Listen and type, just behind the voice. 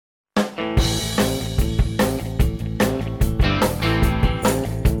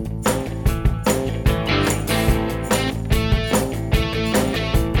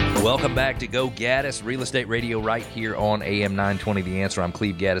Welcome back to Go Gaddis, Real Estate Radio right here on AM 920 The Answer. I'm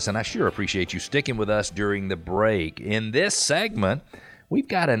Cleve Gaddis, and I sure appreciate you sticking with us during the break. In this segment, we've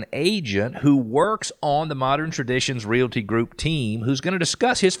got an agent who works on the Modern Traditions Realty Group team who's going to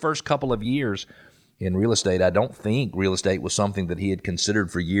discuss his first couple of years in real estate. I don't think real estate was something that he had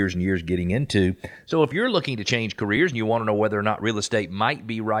considered for years and years getting into. So if you're looking to change careers and you want to know whether or not real estate might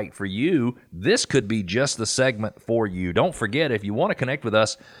be right for you, this could be just the segment for you. Don't forget, if you want to connect with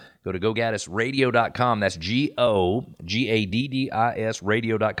us, go to GoGaddisRadio.com. That's GoGaddis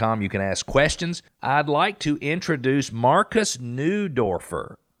Radio.com. You can ask questions. I'd like to introduce Marcus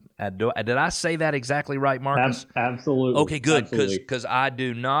Neudorfer. Did I say that exactly right, Marcus? Absolutely. Okay, good, because I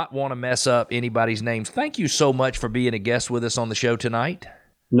do not want to mess up anybody's names. Thank you so much for being a guest with us on the show tonight.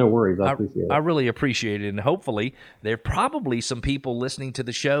 No worries. I appreciate it. I really appreciate it. And hopefully there are probably some people listening to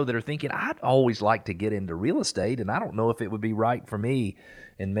the show that are thinking, I'd always like to get into real estate, and I don't know if it would be right for me,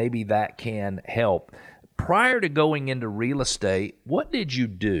 and maybe that can help. Prior to going into real estate, what did you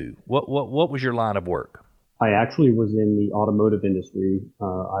do? What was your line of work? I actually was in the automotive industry.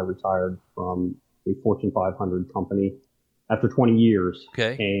 I retired from a Fortune 500 company after 20 years.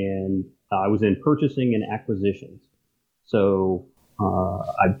 Okay. And I was in purchasing and acquisitions. So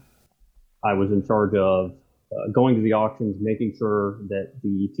I was in charge of going to the auctions, making sure that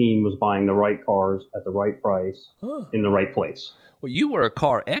the team was buying the right cars at the right price in the right place. Well, you were a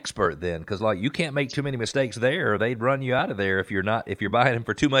car expert then, because you can't make too many mistakes there, or they'd run you out of there if you're buying them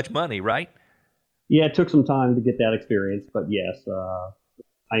for too much money, right? Yeah, it took some time to get that experience, but yes,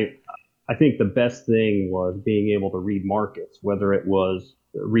 I think the best thing was being able to read markets, whether it was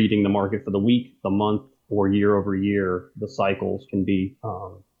reading the market for the week, the month, or year over year. The cycles can be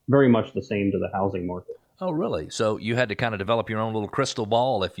very much the same to the housing market. Oh, really? So you had to kind of develop your own little crystal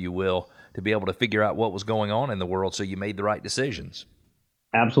ball, if you will, to be able to figure out what was going on in the world so you made the right decisions.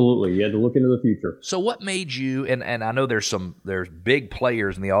 Absolutely. You had to look into the future. So what made you, and I know there's big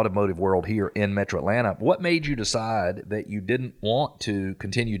players in the automotive world here in Metro Atlanta, what made you decide that you didn't want to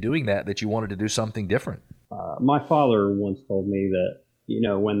continue doing that you wanted to do something different? My father once told me that,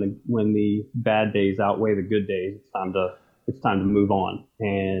 when the bad days outweigh the good days, it's time to move on.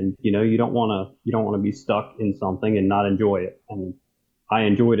 And, you don't want to be stuck in something and not enjoy it. And I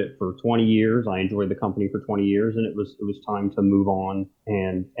enjoyed it for 20 years. I enjoyed the company for 20 years, and it was time to move on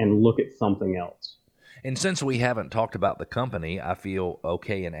and look at something else. And since we haven't talked about the company, I feel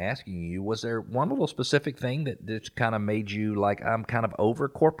okay in asking you, was there one little specific thing that kind of made you like, I'm kind of over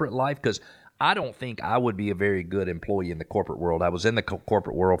corporate life? Because I don't think I would be a very good employee in the corporate world. I was in the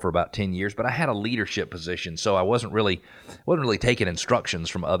corporate world for about 10 years, but I had a leadership position, so I wasn't really taking instructions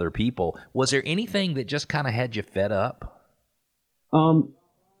from other people. Was there anything that just kind of had you fed up?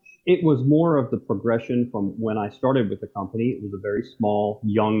 It was more of the progression from when I started with the company. It was a very small,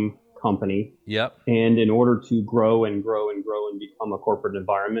 young company. Yep. And in order to grow and grow and grow and become a corporate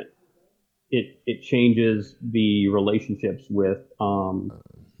environment, it changes the relationships with how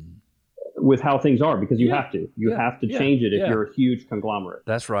things are, because you have to. You have to change it if you're a huge conglomerate.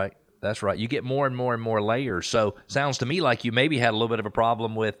 That's right. That's right. You get more and more and more layers. So sounds to me like you maybe had a little bit of a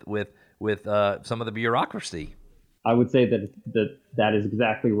problem with some of the bureaucracy. I would say that is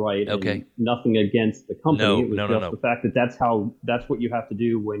exactly right. Okay. And nothing against the company. No. The fact that that's what you have to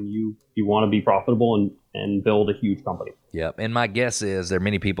do when you want to be profitable and build a huge company. Yeah. And my guess is there are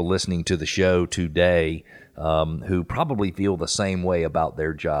many people listening to the show today who probably feel the same way about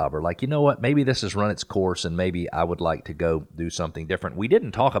their job, or like, you know what, maybe this has run its course and maybe I would like to go do something different. We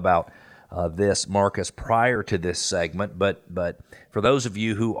didn't talk about this, Marcus, prior to this segment, but for those of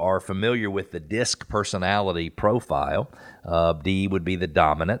you who are familiar with the DISC personality profile, D would be the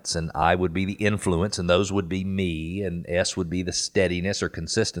dominance, and I would be the influence, and those would be me, and S would be the steadiness or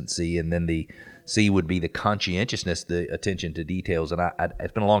consistency, and then the C would be the conscientiousness, the attention to details. And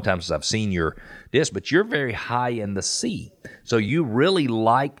it's been a long time since I've seen your DISC, but you're very high in the C. So you really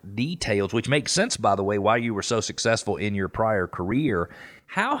like details, which makes sense, by the way, why you were so successful in your prior career.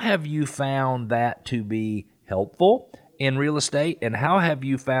 How have you found that to be helpful in real estate, and how have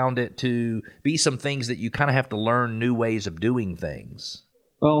you found it to be some things that you kind of have to learn new ways of doing things?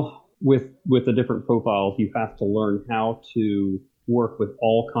 Well, with the different profiles, you have to learn how to work with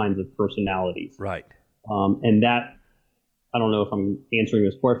all kinds of personalities. Right. And that, I don't know if I'm answering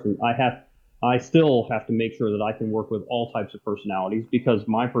this question. I still have to make sure that I can work with all types of personalities, because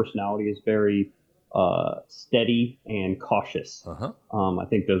my personality is very steady and cautious. I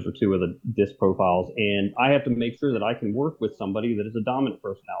think those are two of the DISC profiles, and I have to make sure that I can work with somebody that is a dominant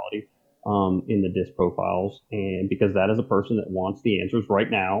personality in the DISC profiles, and because that is a person that wants the answers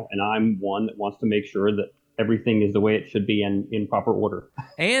right now, and I'm one that wants to make sure that everything is the way it should be and in proper order.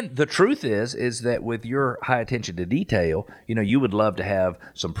 And the truth is that with your high attention to detail, you would love to have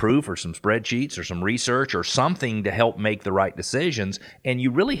some proof or some spreadsheets or some research or something to help make the right decisions. And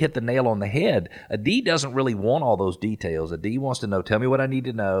you really hit the nail on the head. A D doesn't really want all those details. A D wants to know, tell me what I need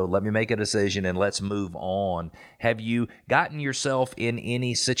to know, let me make a decision, and let's move on. Have you gotten yourself in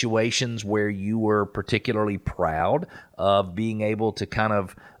any situations where you were particularly proud of being able to kind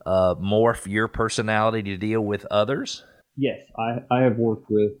of morph your personality to deal with others? Yes, I have worked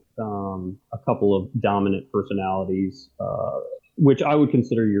with a couple of dominant personalities, which I would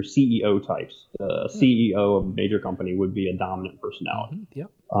consider your CEO types. CEO of a major company would be a dominant personality. Mm-hmm.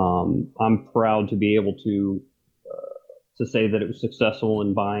 Yep. I'm proud to be able to say that it was successful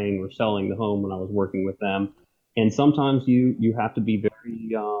in buying or selling the home when I was working with them. And sometimes you have to be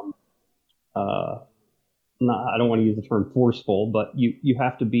very I don't want to use the term forceful, but you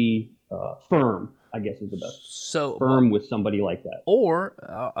have to be firm, I guess is the best. So firm with somebody like that. Or,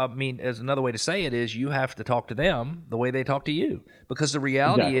 as another way to say it is, you have to talk to them the way they talk to you. Because the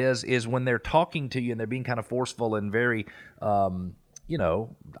reality is when they're talking to you and they're being kind of forceful and very, I'm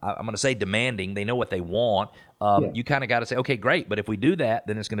going to say demanding, they know what they want. You kind of got to say, okay, great, but if we do that,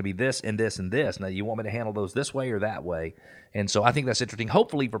 then it's going to be this and this and this. Now, you want me to handle those this way or that way? And so I think that's interesting.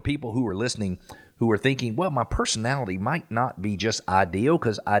 Hopefully for people who are listening, who are thinking, well, my personality might not be just ideal,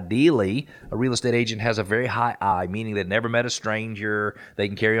 because ideally a real estate agent has a very high I, meaning they've never met a stranger. They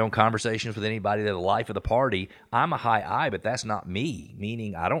can carry on conversations with anybody. They're the life of the party. I'm a high I, but that's not me,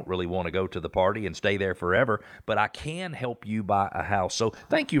 meaning I don't really want to go to the party and stay there forever, but I can help you buy a house. So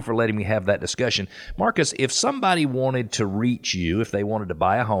thank you for letting me have that discussion. Marcus, if somebody wanted to reach you, if they wanted to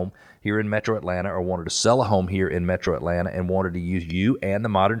buy a home here in Metro Atlanta or wanted to sell a home here in Metro Atlanta and wanted to use you and the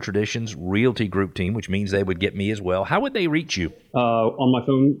Modern Traditions Realty Group team, which means they would get me as well, how would they reach you? On my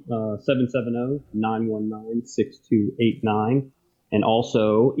phone, 770-919-6289, and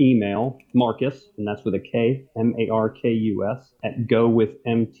also email Marcus, and that's with a K, Markus, at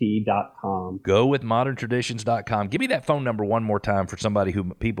gowithmt.com. Gowithmoderntraditions.com. Give me that phone number one more time for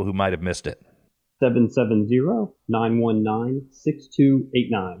people who might have missed it.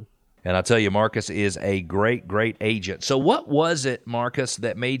 770-919-6289. And I tell you, Marcus is a great, great agent. So what was it, Marcus,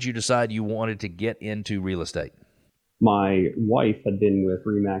 that made you decide you wanted to get into real estate? My wife had been with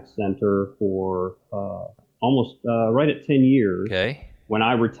RE/MAX Center for almost right at 10 years when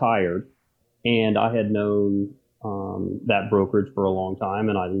I retired. And I had known that brokerage for a long time,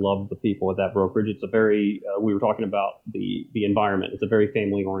 and I loved the people at that brokerage. It's a very, we were talking about the environment. It's a very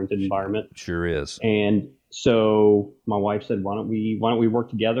family-oriented environment. Sure is. And so my wife said, why don't we work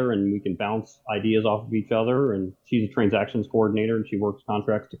together and we can bounce ideas off of each other? And she's a transactions coordinator and she works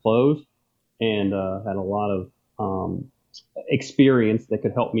contracts to close, and had a lot of experience that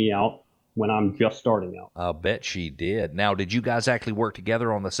could help me out when I'm just starting out. I'll bet she did. Now, did you guys actually work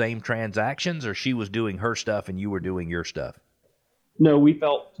together on the same transactions, or she was doing her stuff and you were doing your stuff? No, we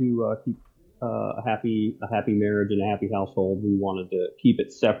felt to keep a happy marriage and a happy household. We wanted to keep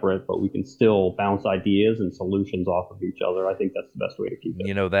it separate, but we can still bounce ideas and solutions off of each other. I think that's the best way to keep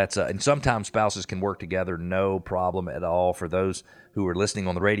it. That's and sometimes spouses can work together, no problem at all. For those who are listening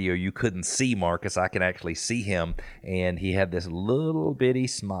on the radio, you couldn't see Marcus. I can actually see him, and he had this little bitty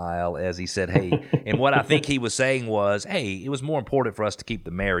smile as he said, hey, and what I think he was saying was, hey, it was more important for us to keep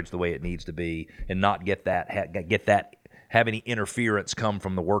the marriage the way it needs to be and not get that have any interference come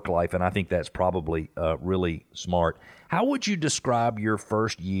from the work life, and I think that's probably really smart. How would you describe your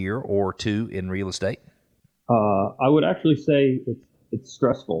first year or two in real estate? I would actually say it's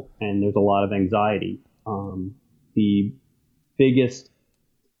stressful, and there's a lot of anxiety. The biggest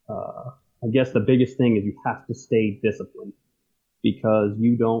thing is you have to stay disciplined, because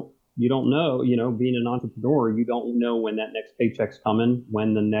you don't know, being an entrepreneur, you don't know when that next paycheck's coming,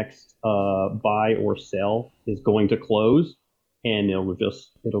 when the next buy or sell is going to close, and it'll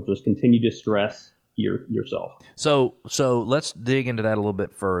just continue to stress yourself. So let's dig into that a little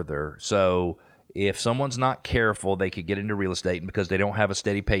bit further. So if someone's not careful, they could get into real estate, and because they don't have a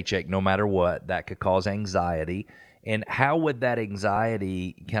steady paycheck, no matter what, that could cause anxiety. And how would that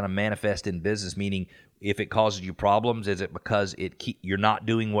anxiety kind of manifest in business? Meaning, if it causes you problems, is it because you're not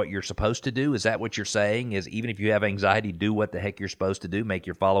doing what you're supposed to do? Is that what you're saying? Is even if you have anxiety, do what the heck you're supposed to do, make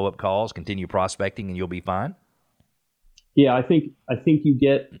your follow-up calls, continue prospecting, and you'll be fine? Yeah, I think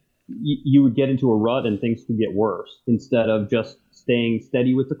you would get into a rut and things could get worse, instead of just staying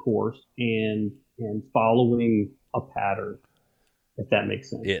steady with the course and following a pattern, if that makes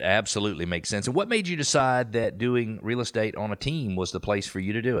sense. It absolutely makes sense. And what made you decide that doing real estate on a team was the place for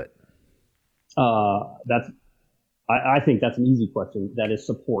you to do it? I think that's an easy question. That is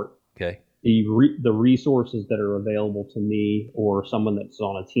support. Okay. the resources that are available to me or someone that's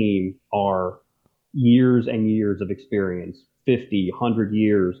on a team are years and years of experience, 50, 100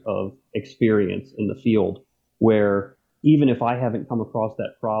 years of experience in the field, where even if I haven't come across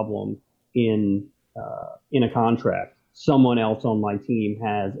that problem in a contract, someone else on my team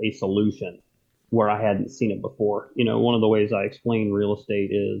has a solution where I hadn't seen it before. One of the ways I explain real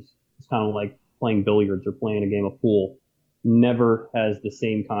estate is it's kind of like playing billiards or playing a game of pool. Never has the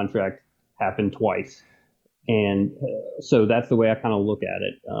same contract happen twice. And so that's the way I kind of look at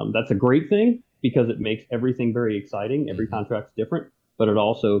it. That's a great thing because it makes everything very exciting. Every contract's different, but it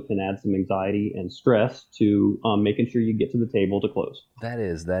also can add some anxiety and stress to making sure you get to the table to close. That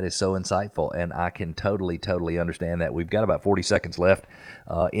is so insightful, and I can totally understand that. We've got about 40 seconds left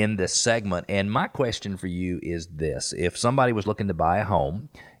in this segment, and my question for you is this. If somebody was looking to buy a home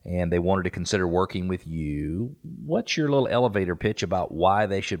and they wanted to consider working with you, what's your little elevator pitch about why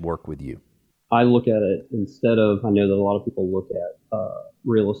they should work with you? I look at it instead of, I know that a lot of people look at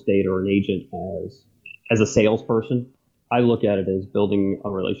real estate or an agent as a salesperson. I look at it as building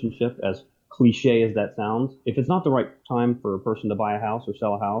a relationship, as cliche as that sounds. If it's not the right time for a person to buy a house or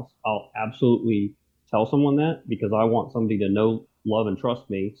sell a house, I'll absolutely tell someone that because I want somebody to know, love, and trust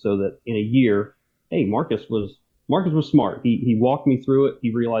me so that in a year, hey, Marcus was smart. He walked me through it.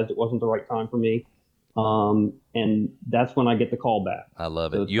 He realized it wasn't the right time for me. And that's when I get the call back. I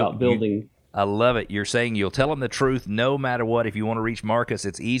love it. So it's about building. I love it. You're saying you'll tell them the truth no matter what. If you want to reach Marcus,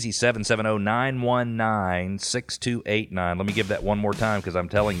 it's easy, 770-919-6289. Let me give that one more time because I'm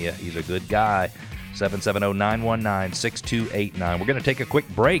telling you, he's a good guy. 770-919-6289. We're going to take a quick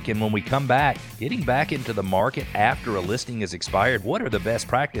break, and when we come back, getting back into the market after a listing is expired, what are the best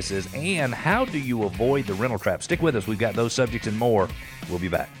practices, and how do you avoid the rental trap? Stick with us. We've got those subjects and more. We'll be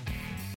back.